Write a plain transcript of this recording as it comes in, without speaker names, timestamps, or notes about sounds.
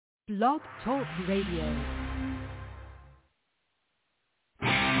Blog Talk Radio.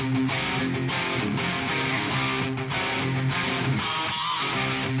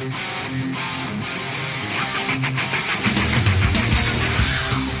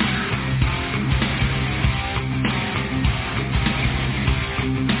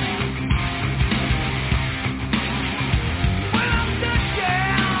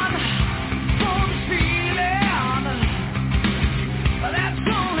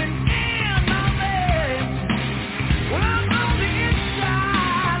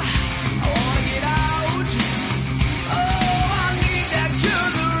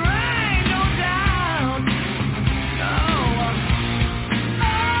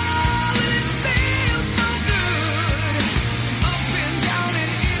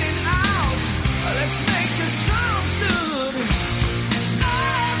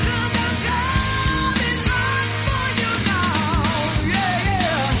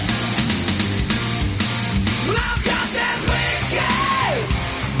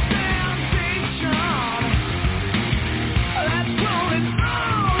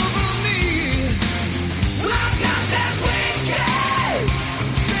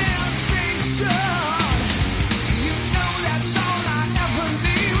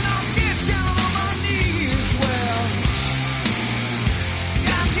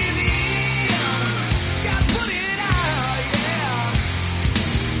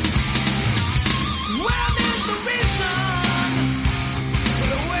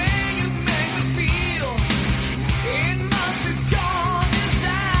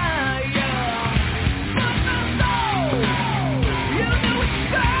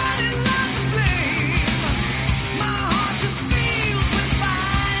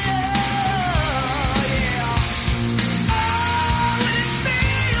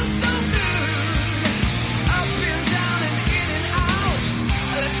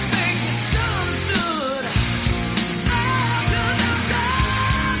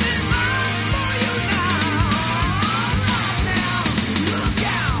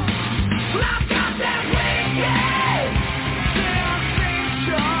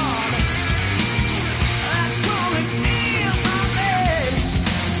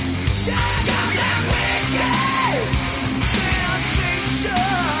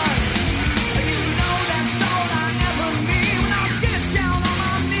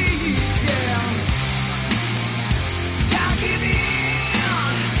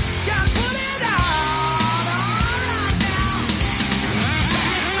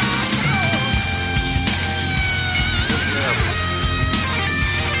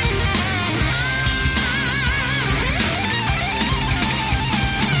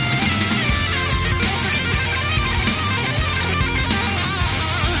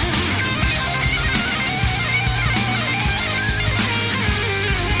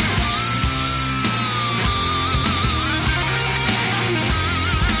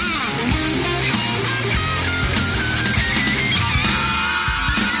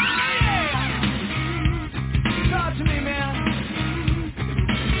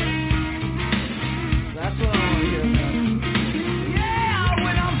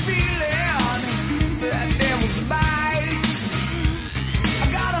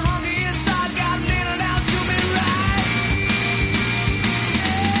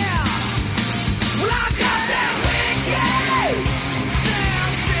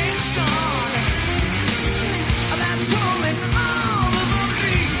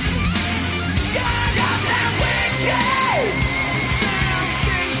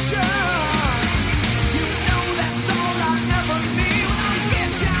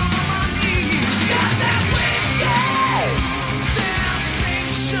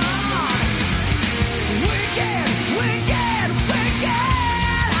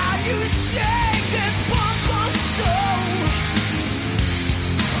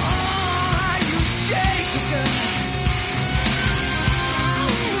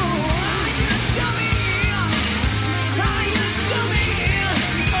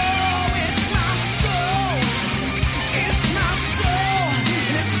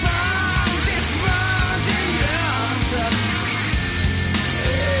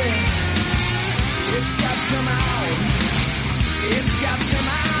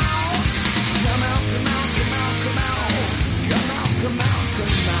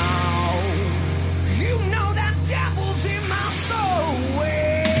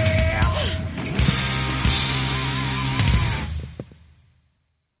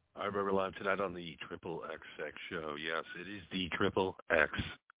 Tonight on the Xxx Sex Show. Yes, it is the Xxx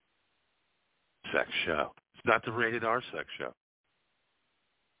Sex Show. It's not the rated R sex show.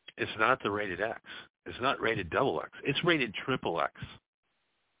 It's not the rated X. It's not rated double X. It's rated triple X.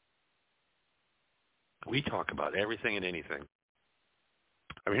 We talk about everything and anything.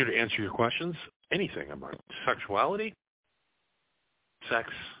 I'm here to answer your questions, anything about sexuality, sex,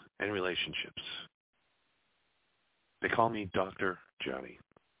 and relationships. They call me Dr. Johnny.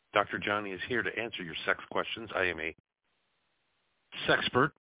 Dr. Johnny is here to answer your sex questions. I am a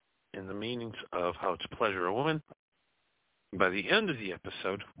sexpert in the meanings of how to pleasure a woman. By the end of the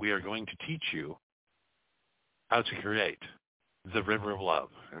episode, we are going to teach you how to create the river of love.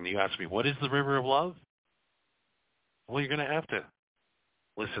 And you ask me, what is the river of love? Well, you're going to have to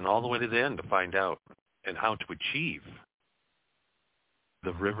listen all the way to the end to find out and how to achieve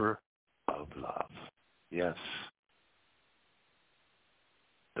the river of love. Yes.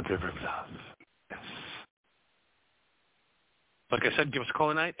 The river of love. Yes. Like I said, give us a call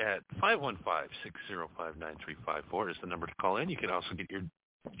tonight at 515-605-9354 is the number to call in. You can also get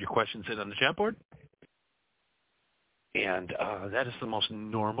your questions in on the chat board. And that is the most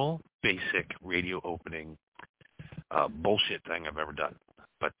normal, basic radio opening bullshit thing I've ever done.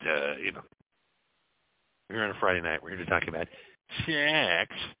 But, we're here on a Friday night. We're here to talk about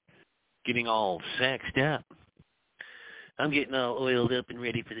sex, getting all sexed up. I'm getting all oiled up and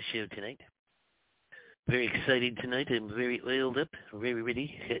ready for the show tonight. Very excited tonight. I'm very oiled up, very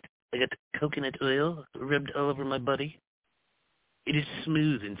ready. I got the coconut oil rubbed all over my body. It is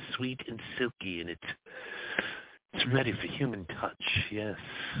smooth and sweet and silky, and it's ready for human touch, yes.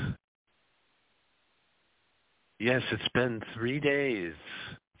 Yes, it's been 3 days.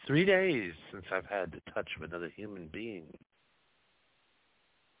 3 days since I've had the touch of another human being.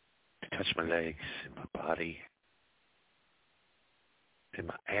 To touch my legs and my body and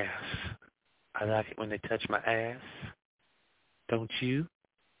my ass. I like it when they touch my ass. Don't you?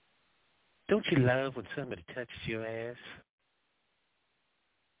 Don't you love when somebody touches your ass?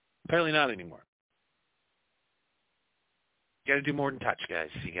 Apparently not anymore. You got to do more than touch,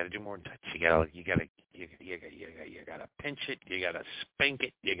 guys. You got to do more than touch. You gotta pinch it. You gotta spank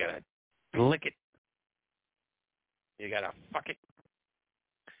it. You gotta lick it. You gotta fuck it.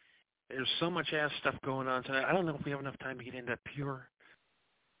 There's so much ass stuff going on tonight. I don't know if we have enough time to get into pure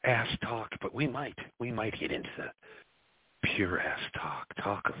ass talk, but we might. We might get into that pure ass talk.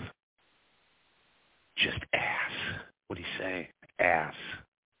 Talk of just ass. What do you say? Ass.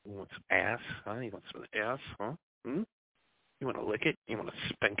 You want some ass? Huh? You want some ass? Huh? Hmm? You want to lick it? You want to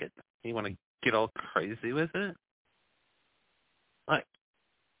spank it? You want to get all crazy with it? Like,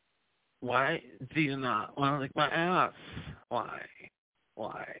 why do you not want to lick my ass? Why?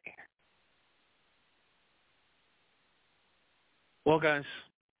 Why? Well, guys,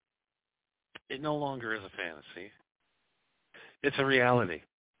 it no longer is a fantasy. It's a reality.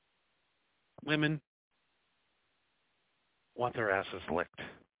 Women want their asses licked.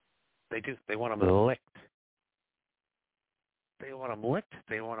 They do. They want them licked. They want them licked.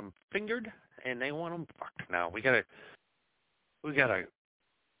 They want them fingered, and they want them fucked. Now we gotta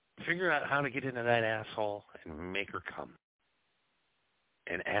figure out how to get into that asshole and make her come.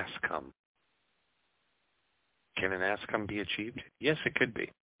 An ass come. Can an ass come be achieved? Yes, it could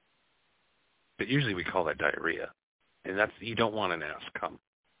be. But usually we call that diarrhea, and that's you don't want an ass come.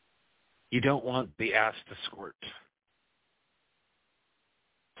 You don't want the ass to squirt.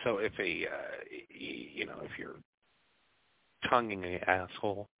 So if if you're tonguing an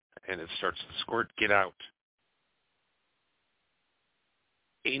asshole and it starts to squirt, get out.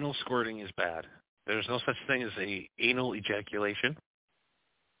 Anal squirting is bad. There's no such thing as a anal ejaculation.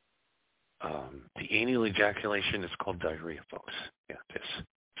 The anal ejaculation is called diarrhea, folks. Yeah, it is.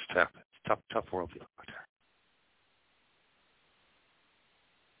 It's tough. It's tough world we live out there.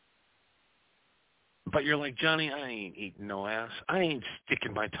 But you're like, Johnny, I ain't eating no ass. I ain't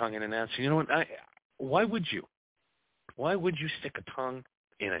sticking my tongue in an ass. You know what? Why would you? Why would you stick a tongue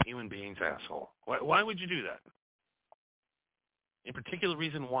in a human being's asshole? Why would you do that? In particular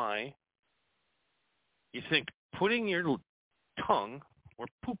reason why you think putting your tongue where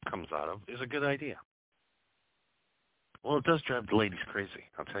poop comes out of is a good idea. Well, it does drive the ladies crazy,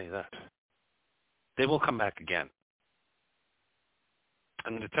 I'll tell you that. They will come back again.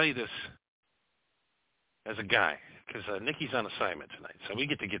 I'm going to tell you this as a guy, because Nikki's on assignment tonight, so we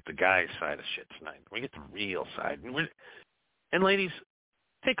get to get the guy side of shit tonight. We get the real side. And ladies,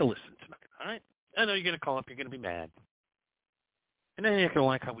 take a listen tonight, all right? I know you're going to call up, you're going to be mad. And then you're going to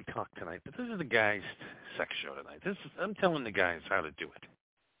like how we talk tonight, but this is the guys' sex show tonight. I'm telling the guys how to do it.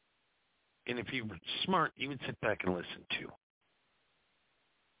 And if you were smart, you would sit back and listen too.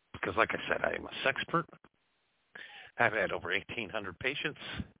 Because like I said, I am a sexpert. I've had over 1,800 patients.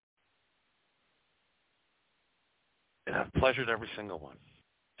 And I've pleasured every single one.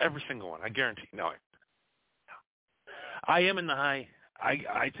 Every single one. I guarantee. No. I am in the high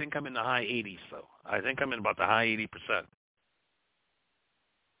I think I'm in the high 80s, though. I think I'm in about the high 80%.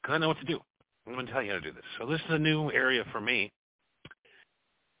 Because I know what to do. I'm going to tell you how to do this. So this is a new area for me.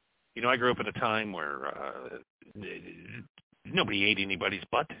 You know, I grew up at a time where nobody ate anybody's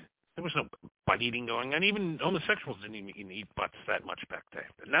butt. There was no butt eating going on. Even homosexuals didn't even eat butts that much back then.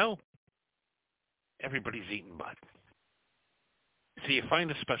 But now, everybody's eating butt. So you find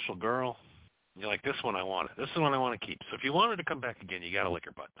a special girl. You're like, this one I want it. This is the one I want to keep. So if you want her to come back again, you got to lick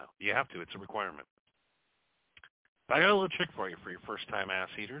her butt now. You have to. It's a requirement. But I got a little trick for you for your first-time ass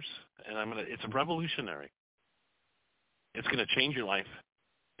eaters, and it's a revolutionary. It's going to change your life,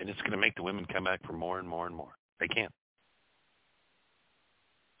 and it's going to make the women come back for more and more and more. They can't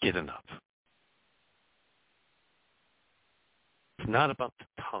get enough. It's not about the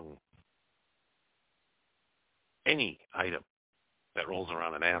tongue. Any item that rolls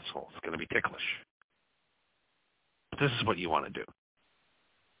around an asshole is going to be ticklish. But this is what you want to do.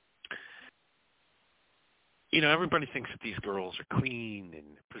 You know, everybody thinks that these girls are clean and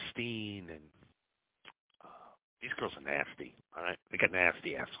pristine, and these girls are nasty, all right? They got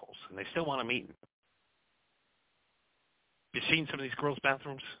nasty assholes, and they still want them eaten. You've seen some of these girls'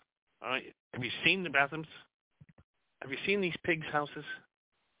 bathrooms? All right? Have you seen the bathrooms? Have you seen these pigs' houses?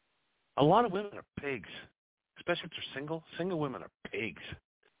 A lot of women are pigs, especially if they're single. Single women are pigs.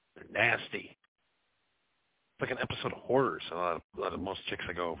 They're nasty. It's like an episode of Hoarders. A lot of most chicks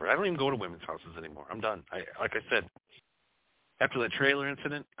I go over. I don't even go to women's houses anymore. I'm done. Like I said, after that trailer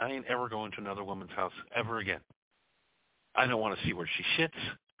incident, I ain't ever going to another woman's house ever again. I don't want to see where she shits.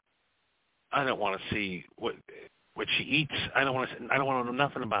 I don't want to see what she eats. I don't want to know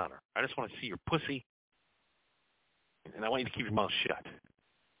nothing about her. I just want to see your pussy, and I want you to keep your mouth shut.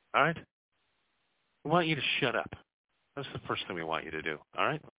 All right? We want you to shut up. That's the first thing we want you to do. All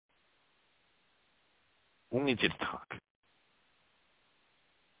right? We need you to talk.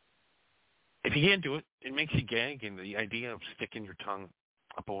 If you can't do it, it makes you gag, and the idea of sticking your tongue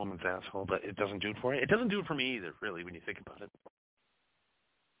up a woman's asshole, but it doesn't do it for you. It doesn't do it for me either, really, when you think about it.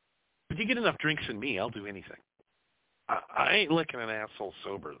 If you get enough drinks in me, I'll do anything. I ain't licking an asshole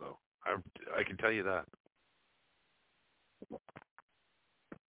sober, though. I can tell you that.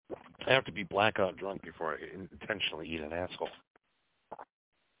 I have to be blackout drunk before I intentionally eat an asshole.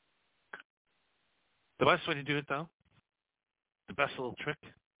 The best way to do it, though, the best little trick,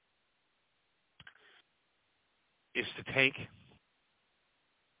 is to take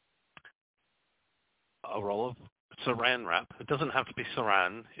a roll of saran wrap. It doesn't have to be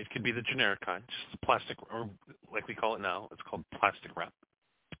saran. It could be the generic kind, just plastic, or like we call it now, it's called plastic wrap.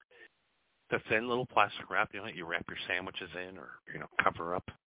 The thin little plastic wrap, you know, you wrap your sandwiches in, or, you know, cover up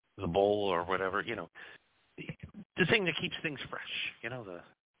the bowl or whatever, you know, the thing that keeps things fresh, you know, the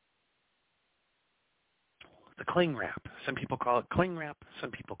cling wrap. Some people call it cling wrap.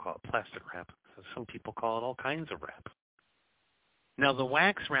 Some people call it plastic wrap. Some people call it all kinds of wrap. Now, the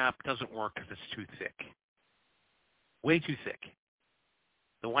wax wrap doesn't work if it's too thick. Way too thick.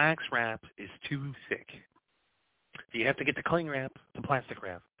 The wax wrap is too thick. So you have to get the cling wrap, the plastic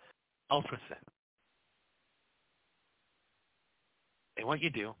wrap, ultra thin. And what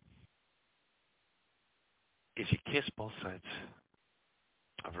you do is you kiss both sides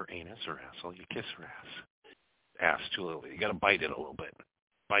of her anus or asshole. You kiss her ass too little. You got to bite it a little bit.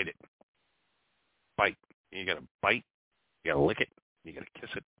 Bite it. Bite. You got to bite. You got to lick it. You got to kiss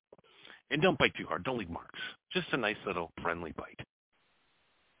it. And don't bite too hard. Don't leave marks. Just a nice little friendly bite.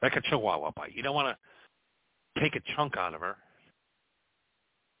 Like a chihuahua bite. You don't want to take a chunk out of her.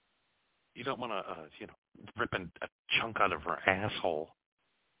 You don't want to, rip a chunk out of her asshole.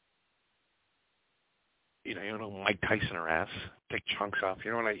 You know, you don't Mike Tyson her ass. Take chunks off.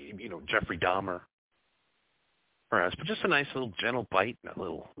 You don't want to, Jeffrey Dahmer her ass. But just a nice little gentle bite, and a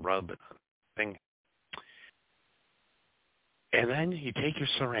little rub thing. And then you take your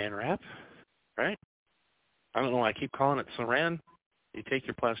saran wrap, right? I don't know why I keep calling it saran. You take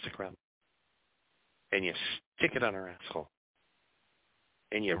your plastic wrap, and you stick it on her asshole.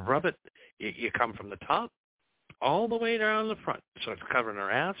 And you rub it. You come from the top all the way down the front. So it's covering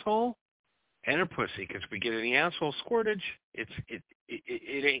her asshole and her pussy, because if we get any asshole squirtage,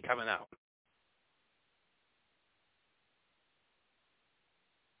 it ain't coming out.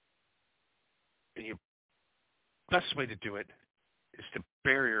 And the best way to do it is to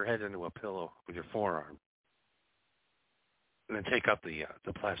bury your head into a pillow with your forearm, and then take up the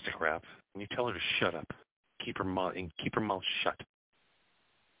plastic wrap, and you tell her to shut up, keep her mouth shut,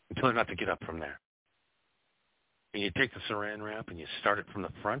 and tell her not to get up from there. And you take the saran wrap and you start it from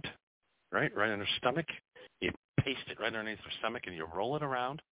the front, right on her stomach. You paste it right underneath her stomach, and you roll it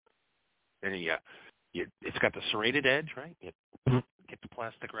around. And you It's got the serrated edge, right? You get the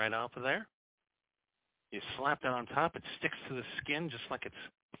plastic right off of there. You slap that on top. It sticks to the skin just like it's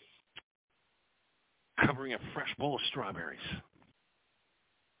covering a fresh bowl of strawberries.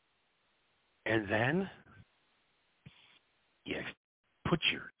 And then you put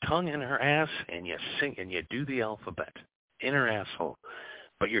your tongue in her ass and you sing and you do the alphabet in her asshole.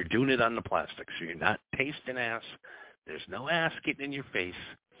 But you're doing it on the plastic, so you're not tasting ass. There's no ass getting in your face.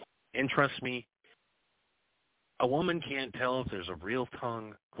 And trust me, a woman can't tell if there's a real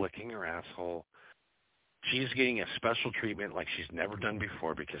tongue licking her asshole. She's getting a special treatment like she's never done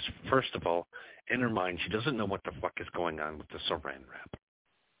before because, first of all, in her mind, she doesn't know what the fuck is going on with the saran wrap.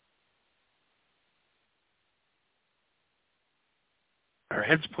 Her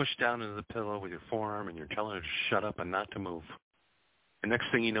head's pushed down into the pillow with your forearm, and you're telling her to shut up and not to move. The next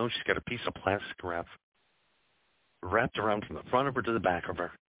thing you know, she's got a piece of plastic wrap wrapped around from the front of her to the back of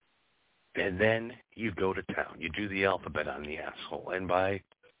her. And then you go to town. You do the alphabet on the asshole. And I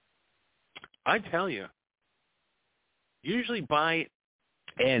tell you, usually by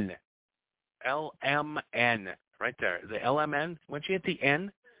N, L-M-N, right there. The L-M-N, once you hit the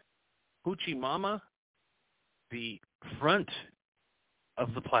N, Hoochie Mama, the front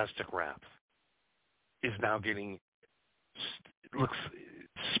of the plastic wrap is now getting, looks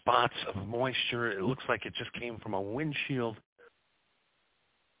spots of moisture. It looks like it just came from a windshield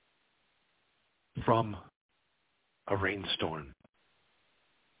from a rainstorm.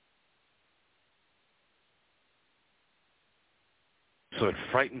 So it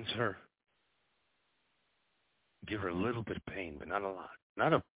frightens her. Give her a little bit of pain, but not a lot.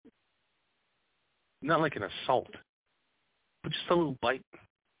 Not like an assault, but just a little bite,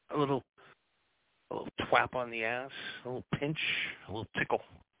 a little twap on the ass, a little pinch, a little tickle.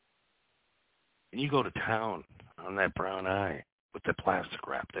 And you go to town on that brown eye with the plastic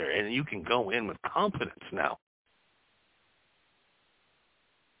wrap there, and you can go in with confidence now.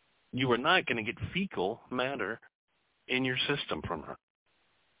 You are not going to get fecal matter in your system from her.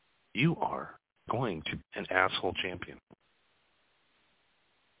 You are going to be an asshole champion.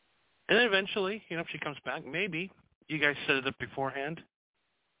 And then eventually, if she comes back, maybe you guys set it up beforehand.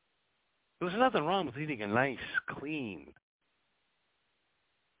 There's nothing wrong with eating a nice, clean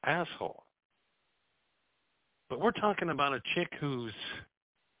asshole. But we're talking about a chick we're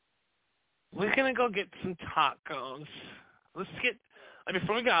going to go get some tacos.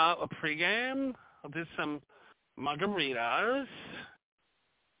 Before we go, a pregame, I'll do some margaritas.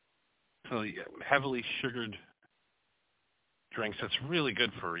 So heavily sugared drinks. That's really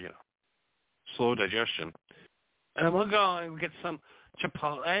good for, slow digestion. And we'll go and get some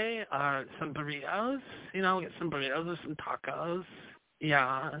Chipotle or some burritos. We'll get some burritos or some tacos.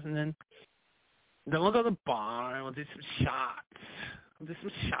 Yeah, and then we'll go to the bar and we'll do some shots. We'll do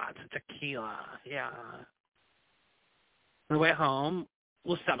some shots of tequila. Yeah. On the way home,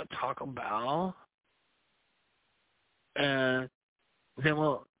 we'll stop at Taco Bell. And then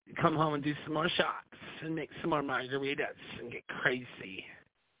we'll come home and do some more shots and make some more margaritas and get crazy.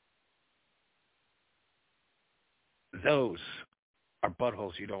 Those are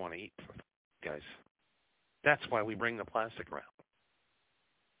buttholes you don't want to eat, guys. That's why we bring the plastic around.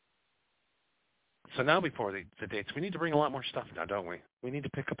 So now before the dates, we need to bring a lot more stuff now, don't we? We need to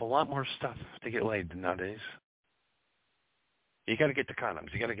pick up a lot more stuff to get laid nowadays. You got to get the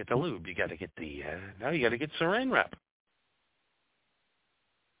condoms. You got to get the lube. You got to get now you got to get saran wrap.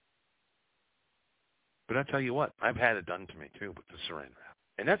 But I tell you what, I've had it done to me too with the saran wrap.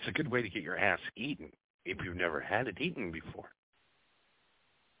 And that's a good way to get your ass eaten if you've never had it eaten before.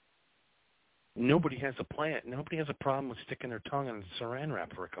 Nobody has a plan. Nobody has a problem with sticking their tongue in saran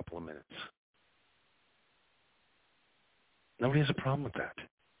wrap for a couple of minutes. Nobody has a problem with that.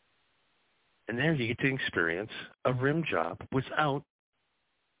 And there you get to experience a rim job without,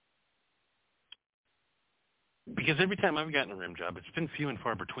 because every time I've gotten a rim job, it's been few and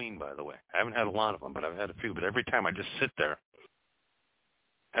far between, by the way. I haven't had a lot of them, but I've had a few. But every time I just sit there,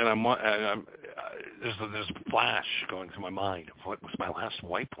 and there's a flash going through my mind of what was my last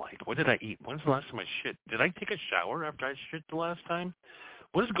white light? What did I eat? When's the last time I shit? Did I take a shower after I shit the last time?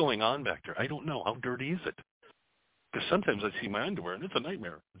 What is going on back there? I don't know. How dirty is it? Because sometimes I see my underwear, and it's a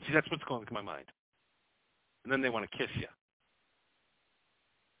nightmare. See, that's what's going through my mind. And then they want to kiss you.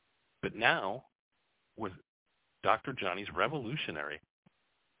 But now, with Dr. Johnny's revolutionary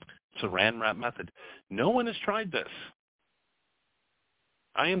saran wrap method, no one has tried this.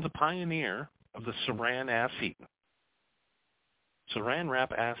 I am the pioneer of the saran ass eater. Saran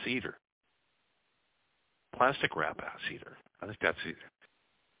wrap ass eater. Plastic wrap ass eater. I think that's it.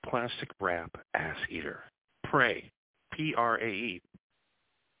 Plastic wrap ass eater. Pray. P-R-A-E.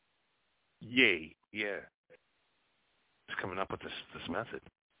 Yay. Yeah. It's coming up with this method.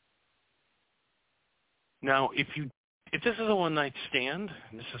 Now, if this is a one-night stand,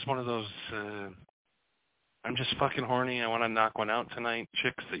 and this is one of those, I'm just fucking horny, I want to knock one out tonight,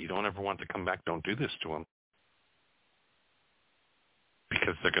 chicks that you don't ever want to come back, don't do this to them.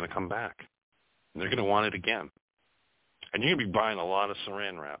 Because they're going to come back. And they're going to want it again. And you're going to be buying a lot of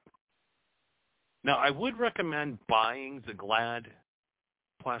saran wrap. Now, I would recommend buying the Glad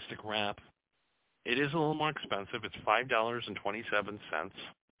plastic wrap. It is a little more expensive. It's $5.27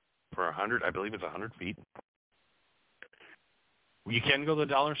 for 100, I believe it's 100 feet. You can go to the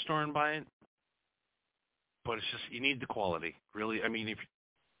dollar store and buy it, but it's just, you need the quality. Really, I mean, if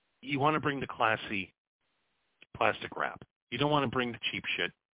you want to bring the classy plastic wrap, you don't want to bring the cheap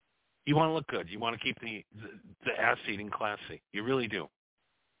shit. You want to look good. You want to keep the ass eating classy. You really do.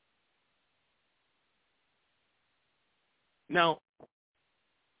 Now,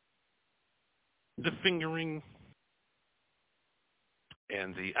 the fingering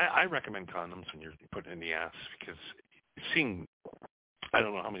and I recommend condoms when you're putting in the ass, because seeing, I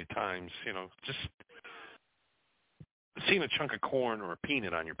don't know how many times, just seeing a chunk of corn or a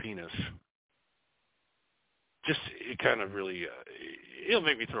peanut on your penis, just, it kind of really, it'll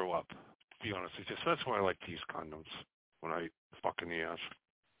make me throw up, to be honest with you. So that's why I like to use condoms when I fuck in the ass.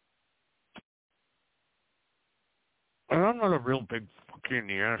 And I'm not a real big fucking in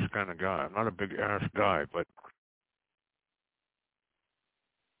the ass kind of guy. I'm not a big ass guy, but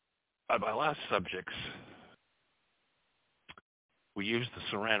my last subjects, we used the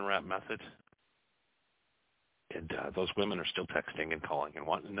saran wrap method, and those women are still texting and calling and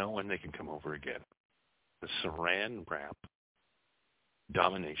wanting to know when they can come over again. The saran wrap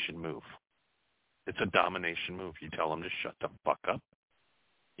domination move. It's a domination move. You tell them to shut the fuck up.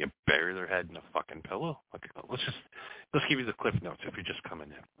 You bury their head in a fucking pillow. Let's give you the cliff notes if you're just coming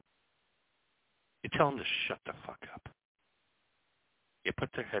in. You tell them to shut the fuck up. You put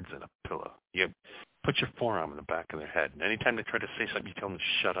their heads in a pillow. You put your forearm in the back of their head. And anytime they try to say something, you tell them to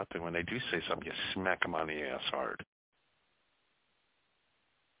shut up. And when they do say something, you smack them on the ass hard.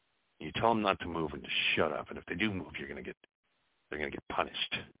 You tell them not to move and to shut up. And if they do move, they're gonna get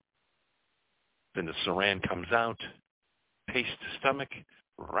punished. Then the saran comes out, paste the stomach,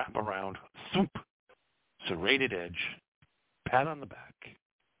 wrap around, thump, serrated edge, pat on the back,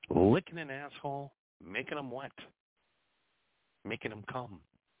 licking an asshole, making them wet, making them come,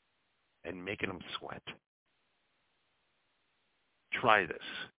 and making them sweat. Try this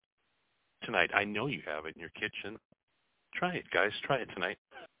tonight. I know you have it in your kitchen. Try it, guys. Try it tonight.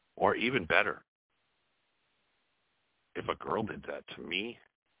 Or even better, if a girl did that to me,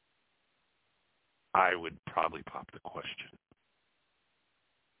 I would probably pop the question.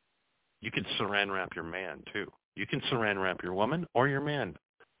 You can saran wrap your man, too. You can saran wrap your woman or your man.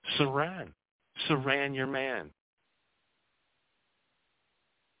 Saran your man.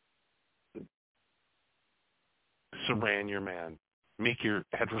 Saran your man. Make your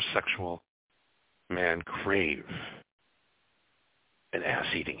heterosexual man crave an ass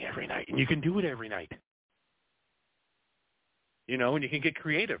eating every night. And you can do it every night. And you can get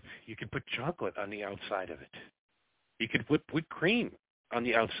creative. You can put chocolate on the outside of it. You could whip whipped cream on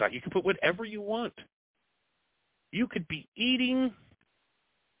the outside. You can put whatever you want. You could be eating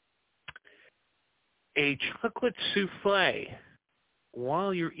a chocolate souffle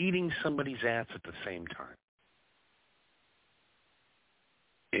while you're eating somebody's ass at the same time.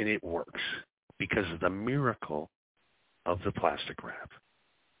 And it works because of the miracle of the plastic wrap.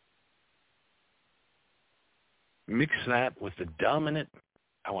 Mix that with the dominant.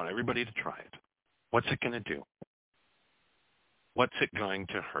 I want everybody to try it. What's it going to do? What's it going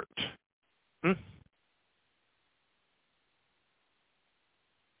to hurt? And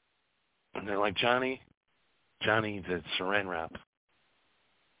they're like, Johnny, the saran wrap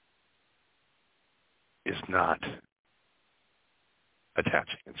is not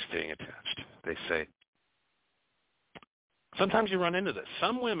attaching and staying attached. They say, sometimes you run into this.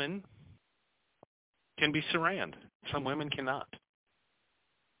 Some women can be saraned. Some women cannot.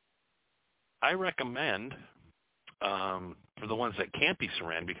 I recommend for the ones that can't be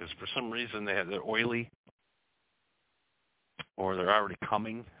saraned, because for some reason they're oily or they're already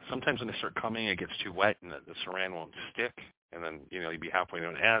coming. Sometimes when they start coming, it gets too wet and the saran won't stick. And then, you'd be halfway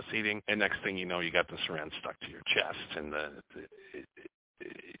down ass eating, and next thing you know, you got the saran stuck to your chest, and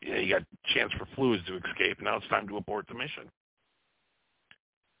you got a chance for fluids to escape. Now it's time to abort the mission.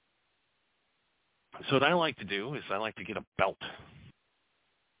 So what I like to do is I like to get a belt.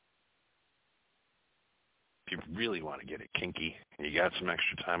 If you really want to get it kinky and you got some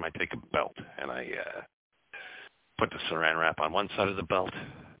extra time, I take a belt and I put the saran wrap on one side of the belt,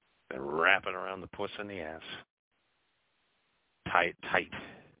 and wrap it around the puss and the ass. Tie it tight.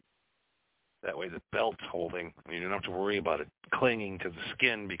 That way the belt's holding. You don't have to worry about it clinging to the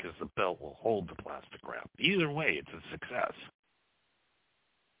skin because the belt will hold the plastic wrap. Either way, it's a success.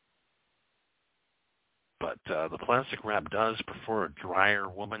 But the plastic wrap does prefer a drier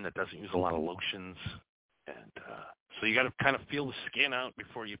woman that doesn't use a lot of lotions. And so you got to kind of feel the skin out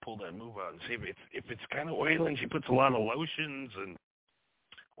before you pull that move out and see if it's kind of oily and she puts a lot of lotions and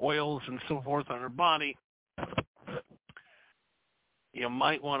oils and so forth on her body. You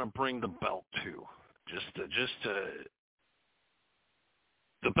might want to bring the belt too. Just to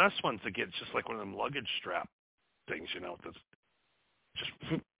the best ones to get is just like one of them luggage strap things, that's just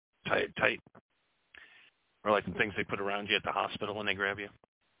tie it tight. Or like the things they put around you at the hospital when they grab you.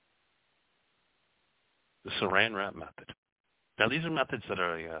 The saran wrap method. Now, these are methods that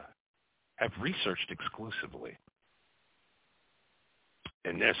I have researched exclusively.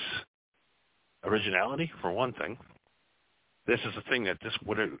 And this originality, for one thing, this is a thing that this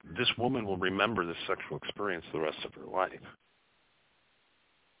woman will remember this sexual experience the rest of her life.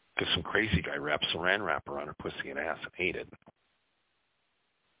 Because some crazy guy wrapped saran wrap around her pussy and ass and ate it.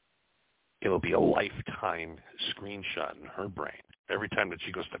 It'll be a lifetime screenshot in her brain. Every time that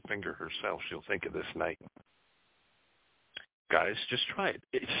she goes to finger herself, she'll think of this night. Guys, just try it.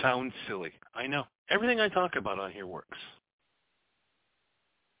 It sounds silly. I know. Everything I talk about on here works.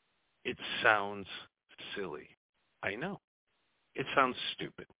 It sounds silly. I know. It sounds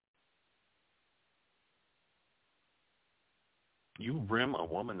stupid. You rim a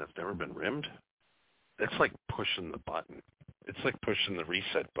woman that's never been rimmed? That's like pushing the button. It's like pushing the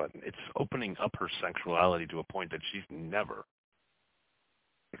reset button. It's opening up her sexuality to a point that she's never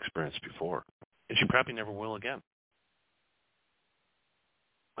experienced before. And she probably never will again.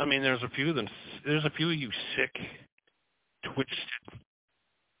 I mean, there's a few of them. There's a few of you sick, twisted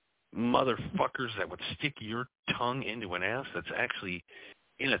motherfuckers that would stick your tongue into an ass that's actually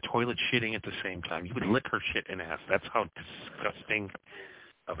in a toilet shitting at the same time. You would lick her shit in ass. That's how disgusting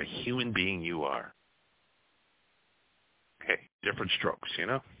of a human being you are. Okay, different strokes,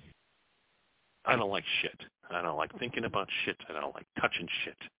 I don't like shit. I don't like thinking about shit. I don't like touching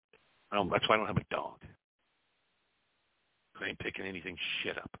shit. That's why I don't have a dog. I ain't picking anything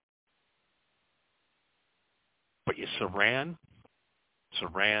shit up. But you saran.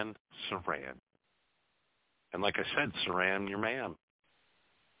 And like I said, saran your man.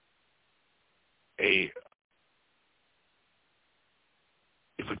 If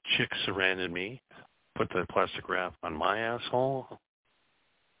a chick saraned me, put the plastic wrap on my asshole,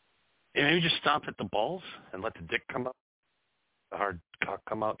 and maybe just stop at the balls and let the dick come out, the hard cock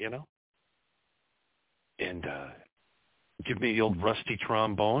come out, and give me the old rusty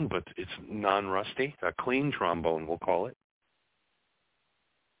trombone, but it's non-rusty, a clean trombone, we'll call it.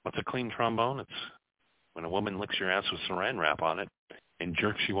 What's a clean trombone? It's when a woman licks your ass with saran wrap on it and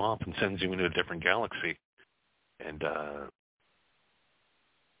jerks you off and sends you into a different galaxy, and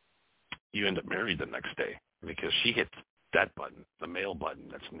you end up married the next day because she hit that button, the male button,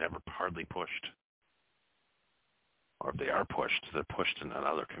 that's never hardly pushed. Or if they are pushed, they're pushed in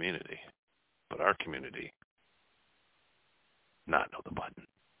another community. But our community, not know the button.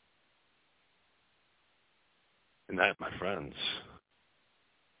 And that, my friends,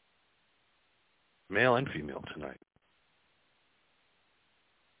 male and female tonight,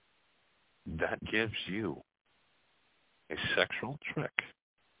 that gives you a sexual trick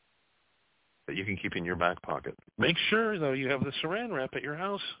that you can keep in your back pocket. Make sure, though, you have the saran wrap at your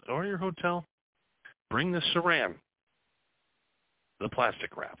house or your hotel. Bring the saran, the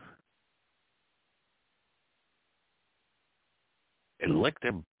plastic wrap, and lick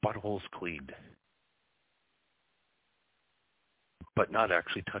their buttholes clean, but not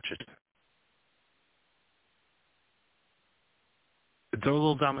actually touch it. Throw a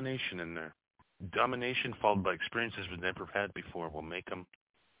little domination in there. Domination followed by experiences we've never had before will make them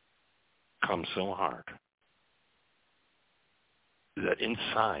come so hard that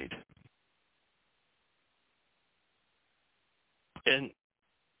inside, and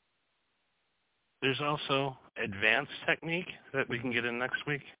there's also advanced technique that we can get in next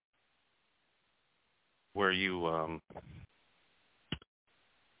week where you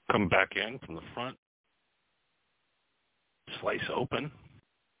come back in from the front, slice open,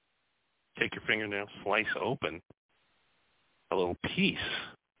 take your fingernail, slice open a little piece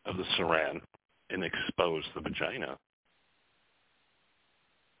of the saran and expose the vagina.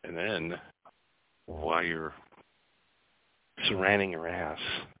 And then while you're saranning your ass,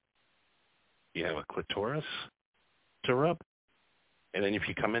 you have a clitoris to rub. And then if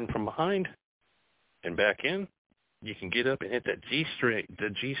you come in from behind and back in, You can get up and hit that the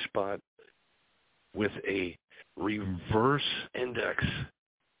G spot with a reverse index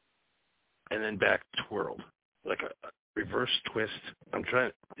and then back twirled, like a reverse twist.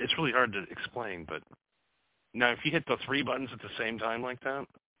 It's really hard to explain, but now if you hit the 3 buttons at the same time like that,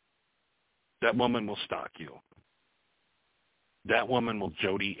 that woman will stalk you. That woman will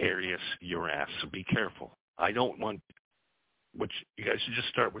Jody Arias your ass, so be careful. I don't want, you guys should just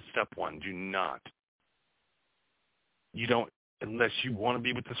start with step 1. You don't, unless you want to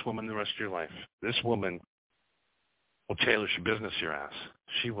be with this woman the rest of your life. This woman will tailor your business your ass.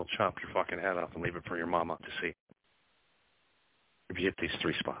 She will chop your fucking head off and leave it for your mama to see. If you hit these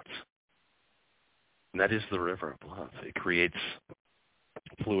 3 spots. And that is the river of love. It creates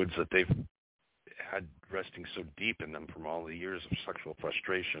fluids that they've had resting so deep in them from all the years of sexual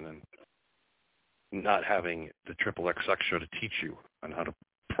frustration and not having the Xxx Sex Show to teach you on how to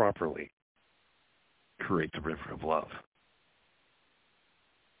properly create the river of love.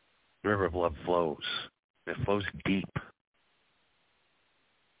 The river of love flows. It flows deep.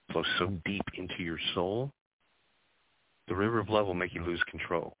 It flows so deep into your soul. The river of love will make you lose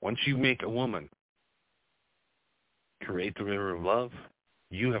control. Once you make a woman create the river of love,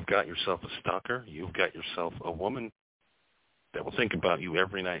 you have got yourself a stalker. You've got yourself a woman that will think about you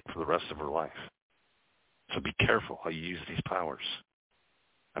every night for the rest of her life. So be careful how you use these powers.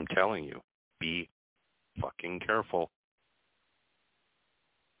 I'm telling you, be fucking careful.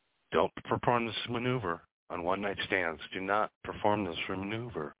 Don't perform this maneuver on one-night stands. Do not perform this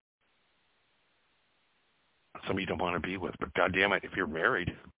maneuver. Somebody you don't want to be with, but goddamn it, if you're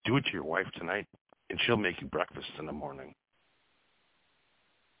married, do it to your wife tonight, and she'll make you breakfast in the morning.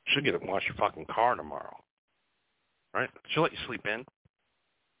 She'll get up and wash your fucking car tomorrow. Right? She'll let you sleep in.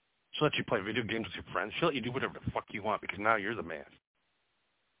 She'll let you play video games with your friends. She'll let you do whatever the fuck you want because now you're the man.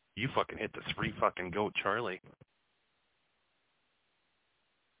 You fucking hit the 3 fucking goat Charlie.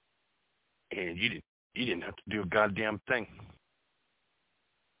 And you didn't have to do a goddamn thing.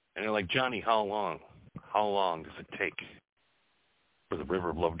 And they're like, Johnny, how long? How long does it take for the river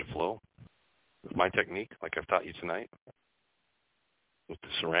of love to flow? With my technique, like I've taught you tonight, with the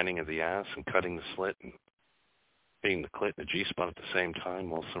surrounding of the ass and cutting the slit and hitting the clit and the G-spot at the same time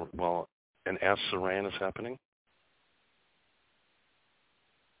while an ass saran is happening,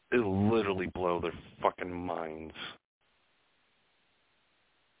 it'll literally blow their fucking minds.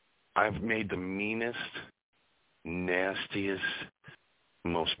 I've made the meanest, nastiest,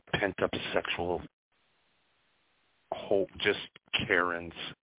 most pent-up sexual, just Karens,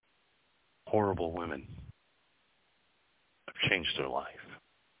 horrible women have changed their life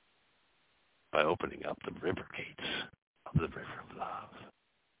by opening up the river gates of the river of love.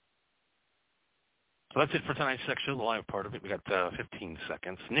 So that's it for tonight's Sex Show, the live part of it. We got 15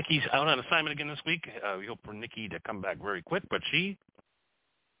 seconds. Nikki's out on assignment again this week. We hope for Nikki to come back very quick, but she,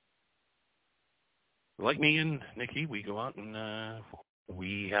 like me and Nikki, we go out and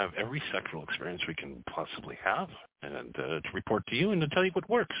we have every sexual experience we can possibly have and to report to you and to tell you what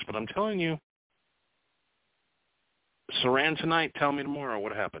works. But I'm telling you, Saran tonight, tell me tomorrow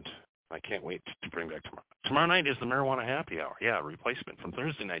what happened. I can't wait to bring back tomorrow. Tomorrow night is the Marijuana Happy Hour. Yeah, replacement from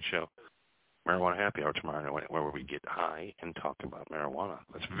Thursday night show. Marijuana Happy Hour tomorrow night where we get high and talk about marijuana.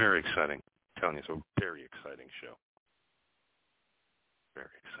 That's very exciting. I'm telling you, it's a very exciting show. Very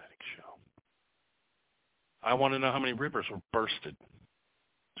exciting show. I want to know how many rivers were bursted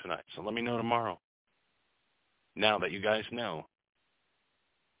tonight. So let me know tomorrow. Now that you guys know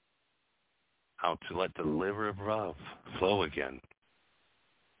how to let the river of love flow again,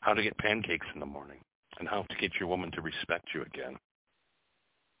 how to get pancakes in the morning, and how to get your woman to respect you again,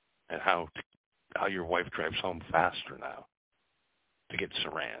 and how your wife drives home faster now to get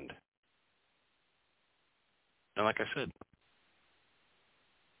saran. And like I said,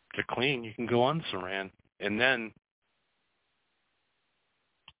 to clean, you can go on saran, and then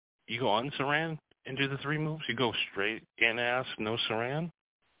you go on saran and do the 3 moves. You go straight in ass, no saran.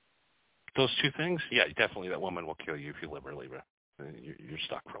 Those 2 things, yeah, definitely that woman will kill you if you live or leave her. You're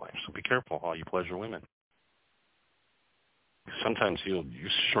stuck for life. So be careful how you pleasure women. Sometimes you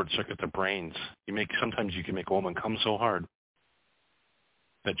short-circuit their brains. Sometimes you can make a woman come so hard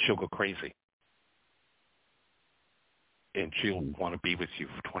that she'll go crazy. And she'll want to be with you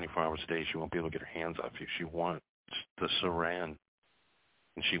for 24 hours a day. She won't be able to get her hands off you. She wants the saran.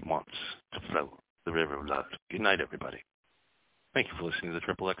 And she wants to flow the river of love. Good night, everybody. Thank you for listening to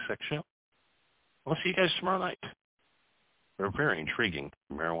the Xxx Sex Show. I'll see you guys tomorrow night for a very intriguing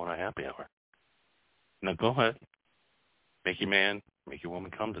Marijuana Happy Hour. Now go ahead. Make your man, make your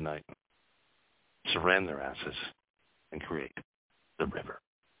woman come tonight. Saran their asses and create the river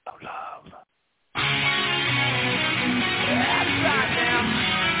of love.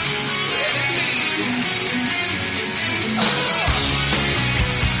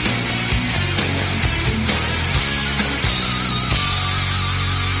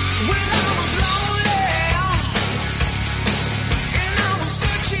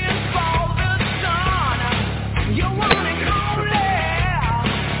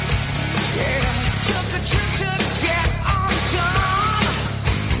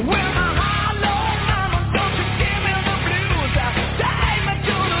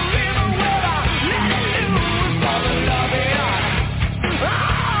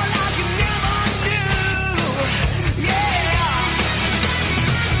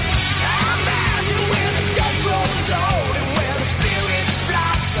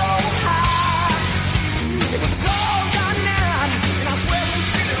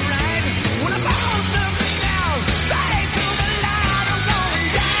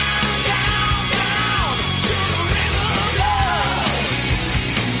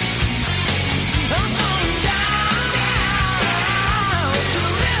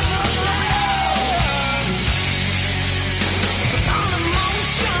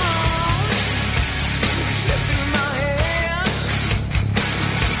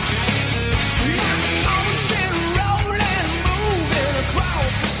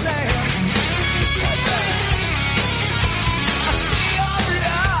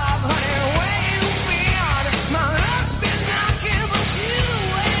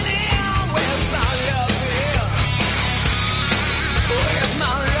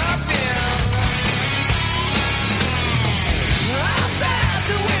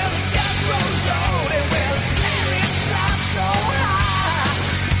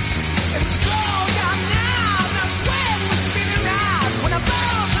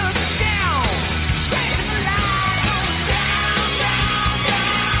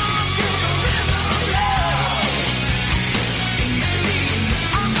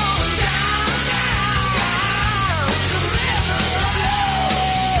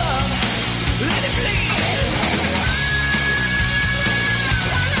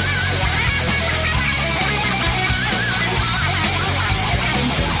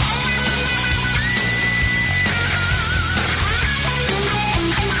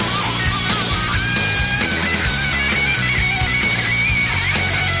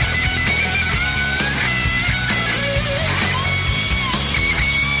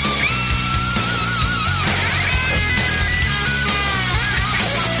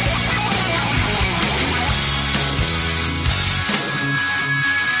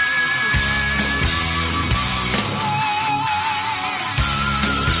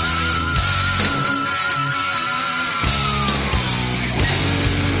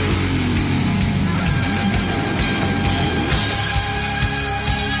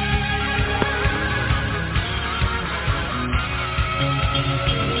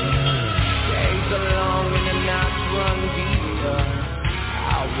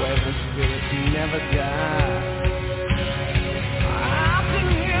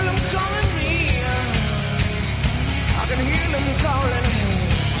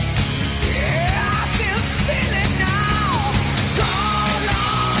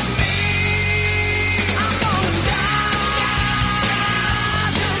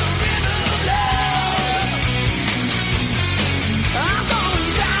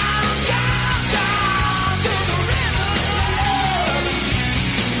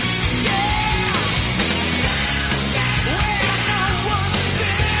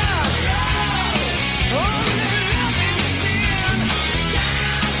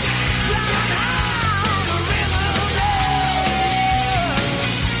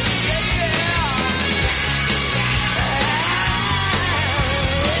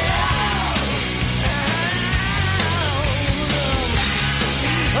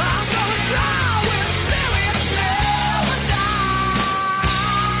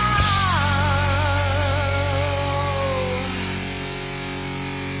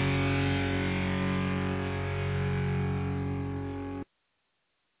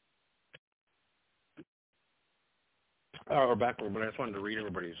 We're back, but I just wanted to read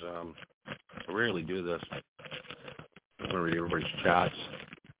everybody's, I rarely do this. I want to read everybody's chats.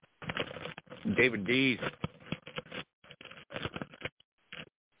 David D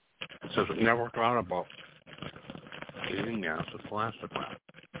says, never thought about eating gas with plastic wrap.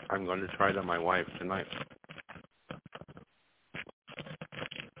 I'm going to try it on my wife tonight.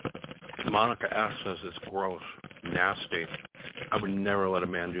 Monica S says it's gross, nasty. I would never let a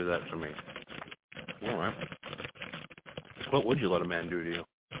man do that to me. All right. What would you let a man do to you?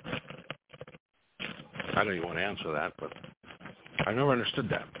 I know you want to answer that, but I never understood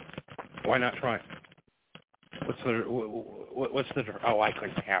that. Why not try it? what's the... Oh, I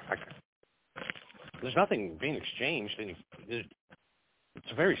couldn't have... There's nothing being exchanged.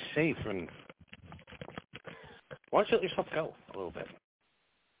 It's very safe. And why don't you let yourself go a little bit?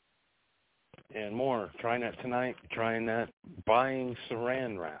 And more. Trying that tonight. Trying that. Buying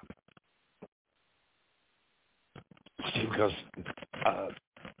Saran wrap. Because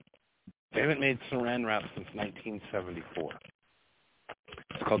they haven't made Saran wrap since 1974.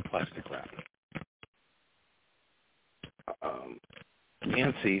 It's called plastic wrap.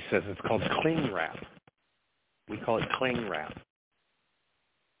 Nancy says it's called cling wrap. We call it cling wrap.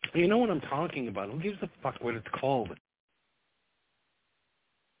 You know what I'm talking about. Who gives a fuck what it's called?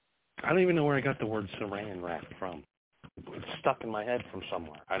 I don't even know where I got the word Saran wrap from. It's stuck in my head from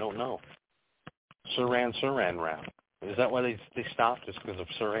somewhere. I don't know. Saran wrap. Is that why they stopped? Just because of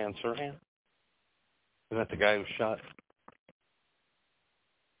Saran? Isn't that the guy who shot?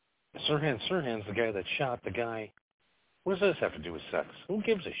 Saran's the guy that shot the guy. What does this have to do with sex? Who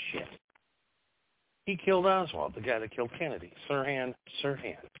gives a shit? He killed Oswald, the guy that killed Kennedy. Sirhan.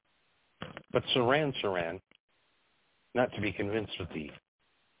 But Saran, not to be convinced with the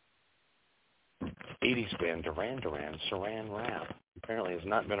 80s band Duran Duran, Saran wrap apparently has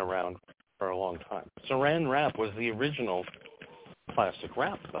not been around for a long time. Saran wrap was the original plastic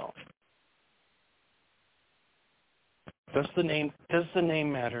wrap, though. Does the name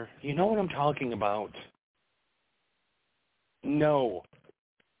matter? You know what I'm talking about. No,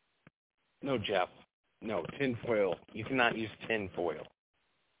 Jeff. No, tinfoil. You cannot use tinfoil.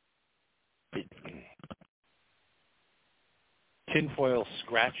 Tinfoil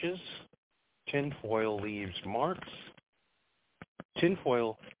scratches. Tinfoil leaves marks.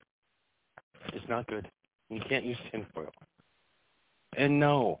 Tinfoil is not good. You can't use tinfoil. And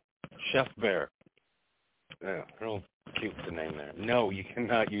no, Chef Bear. Yeah, real cute the name there. No, you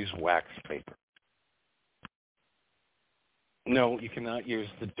cannot use wax paper. No, you cannot use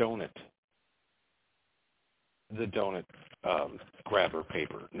the donut grabber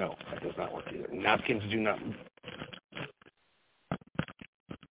paper. No, that does not work either. Napkins do not.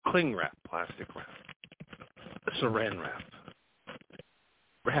 Cling wrap, plastic wrap. Saran wrap.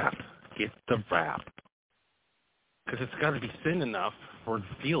 Wrap. Get the wrap. Because it's got to be thin enough for it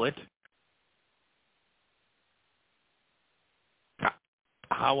to feel it.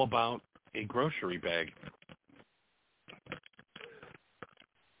 How about a grocery bag?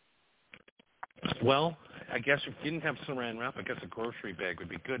 Well, I guess if you didn't have Saran wrap, I guess a grocery bag would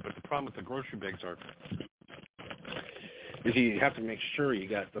be good. But the problem with the grocery bags is you have to make sure you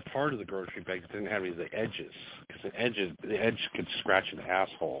got the part of the grocery bag that didn't have any of the edges. Because the edge could scratch an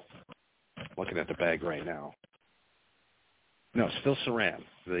asshole. Looking at the bag right now. No, still Saran.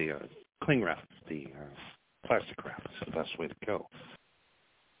 The cling wrap, the plastic wrap is the best way to go.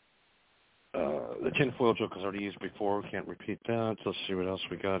 The tinfoil joke was already used before. We can't repeat that. Let's see what else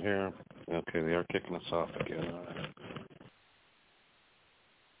we got here. Okay, they are kicking us off again.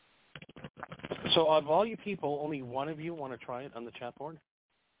 So of all you people, only one of you want to try it on the chat board?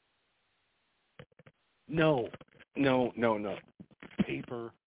 No.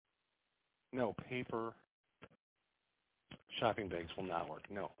 Paper. No, paper. Shopping bags will not work.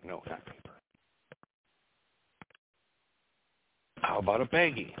 No, not paper. How about a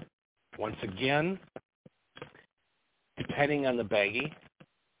baggie? Once again, depending on the baggie,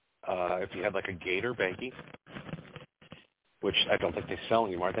 if you have like a Gator baggie, which I don't think they sell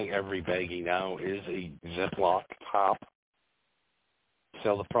anymore. I think every baggie now is a Ziploc top.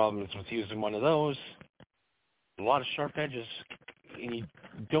 So the problem is with using one of those, a lot of sharp edges, and you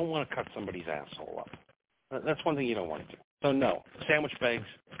don't want to cut somebody's asshole up. That's one thing you don't want to do. So no, sandwich bags.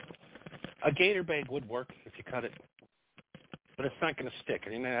 A Gator bag would work if you cut it, but it's not going to stick,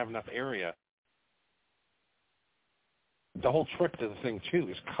 and you don't have enough area. The whole trick to the thing, too,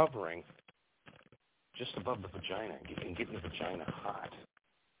 is covering just above the vagina and getting the vagina hot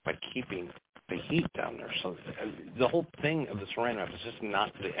by keeping the heat down there. So the whole thing of the Saran wrap is just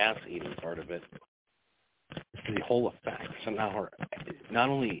not the ass-eating part of it. It's the whole effect. So now not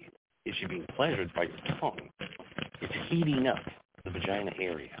only is she being pleasured by your tongue, it's heating up the vagina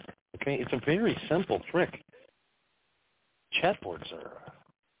area. Okay? It's a very simple trick. Chat boards are...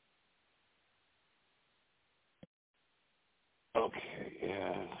 Okay,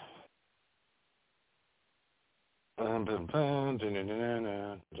 yeah.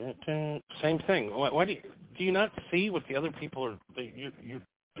 Same thing. Why do you not see what the other people are?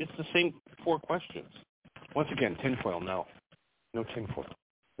 It's the same 4 questions. Once again, tinfoil, no tinfoil,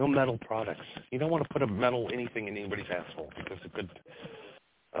 no metal products. You don't want to put a metal anything in anybody's asshole because it could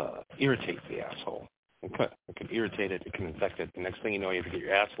irritate the asshole. It could irritate it. It can infect it. The next thing you know, you have to get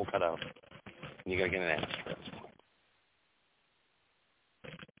your asshole cut out, and you got to get an ass transplant.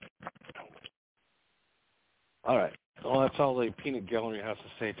 All right. Well, that's all the Peanut Gallery has to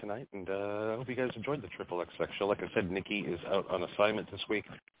say tonight, and I hope you guys enjoyed the Xxx Sex Show. Like I said, Nikki is out on assignment this week,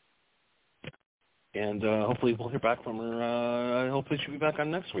 and hopefully we'll hear back from her. Hopefully she'll be back on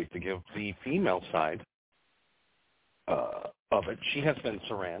next week to give the female side of it. She has been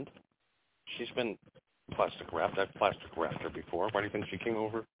saraned. She's been plastic wrapped. I've plastic wrapped her before. Why do you think she came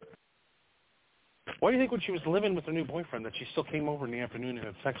over? Why do you think when she was living with her new boyfriend that she still came over in the afternoon and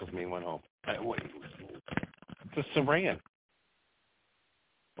had sex with me and went home? It's a saran.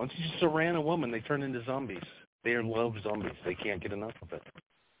 Once you saran a woman, they turn into zombies. They are love zombies. They can't get enough of it.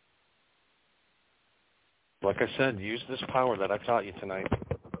 Like I said, use this power that I taught you tonight.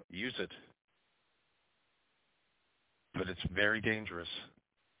 Use it. But it's very dangerous.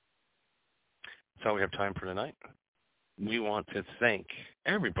 That's all we have time for tonight. We want to thank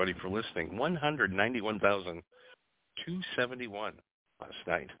everybody for listening. 191,271 last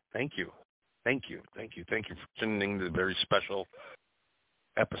night. Thank you. Thank you. Thank you. Thank you for tuning to the very special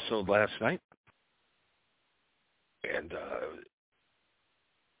episode last night. And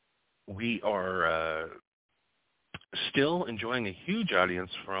we are still enjoying a huge audience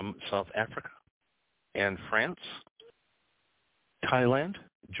from South Africa and France, Thailand,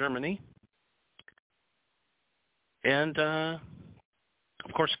 Germany, and, of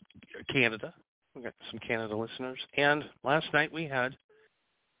course, Canada. We got some Canada listeners. And last night we had,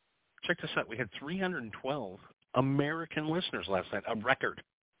 check this out, we had 312 American listeners last night, a record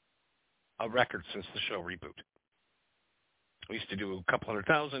since the show reboot. We used to do a couple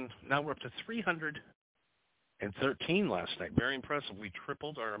 100,000. Now we're up to 313 last night. Very impressive. We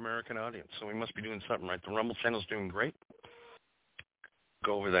tripled our American audience, so we must be doing something right. The Rumble channel's doing great.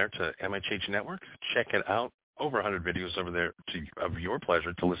 Go over there to MHH Network. Check it out. Over 100 videos over there of your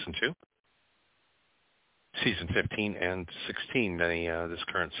pleasure to listen to. Season 15 and 16, this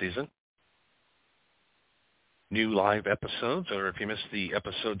current season. New live episodes, or if you missed the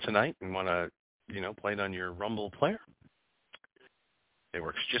episode tonight and want to, play it on your Rumble player, it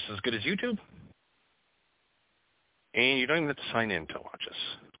works just as good as YouTube. And you don't even have to sign in to watch us.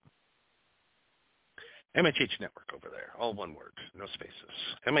 MHH Network over there, all one word, no spaces.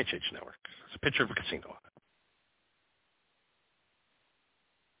 MHH Network. It's a picture of a casino on it.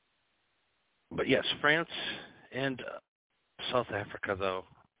 But yes, France and South Africa, though,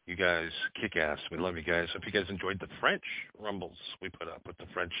 you guys kick ass. We love you guys. Hope you guys enjoyed the French Rumbles we put up with the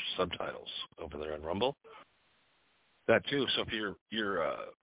French subtitles over there on Rumble. That too. So if your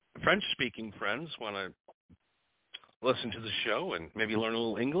French-speaking friends want to listen to the show and maybe learn a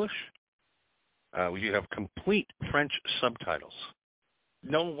little English, we do have complete French subtitles.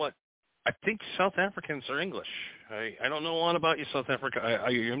 Know what? I think South Africans are English. I don't know a lot about you, South Africa. I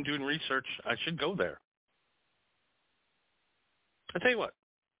am doing research. I should go there. I tell you what.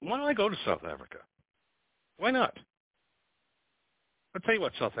 Why don't I go to South Africa? Why not? I'll tell you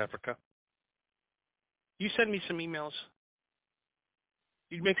what, South Africa. You send me some emails.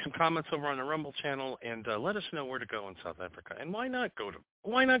 You make some comments over on the Rumble channel and let us know where to go in South Africa. And why not go to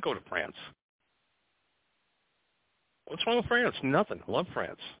France? What's wrong with France? Nothing. Love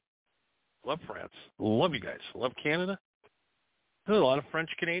France. Love France. Love you guys. Love Canada. There's a lot of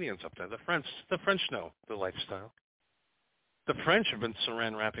French Canadians up there. The French know the lifestyle. The French have been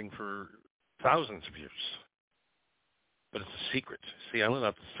saran wrapping for thousands of years. But it's a secret. See, I let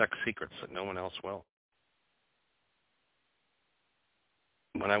out the sex secrets that no one else will.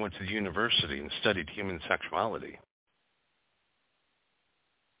 When I went to the university and studied human sexuality,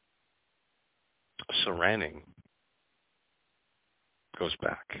 saranning goes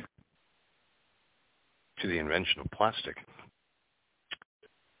back to the invention of plastic.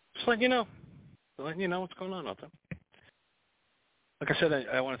 Just letting you know what's going on out there. Like I said,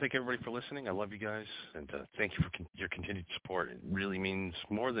 I want to thank everybody for listening. I love you guys, and thank you for your continued support. It really means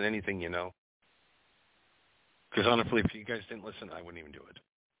more than anything, Because honestly, if you guys didn't listen, I wouldn't even do it.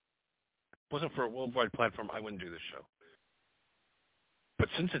 If it wasn't for a worldwide platform, I wouldn't do this show. But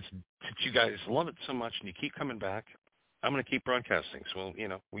since you guys love it so much and you keep coming back, I'm going to keep broadcasting. So,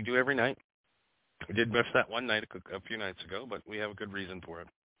 we do every night. We did miss that one night a few nights ago, but we have a good reason for it.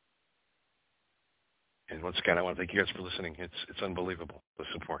 And once again, I want to thank you guys for listening. It's unbelievable, the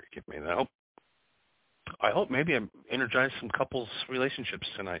support you give me. And I hope maybe I energize some couples' relationships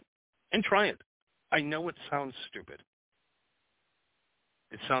tonight. And try it. I know it sounds stupid.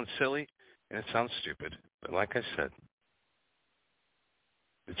 It sounds silly, and it sounds stupid. But like I said,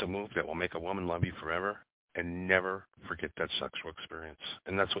 it's a move that will make a woman love you forever and never forget that sexual experience.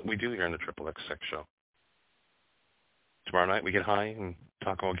 And that's what we do here on the Xxx Sex Show. Tomorrow night we get high and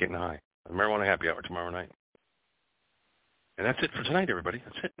talk about getting high. A marijuana happy hour tomorrow night. And that's it for tonight, everybody.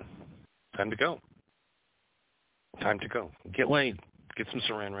 That's it. Time to go. Time to go. Get laid. Get some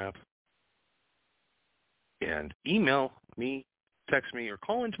saran wrap. And email me, text me, or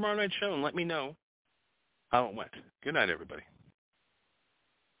call in tomorrow night's show and let me know how it went. Good night, everybody.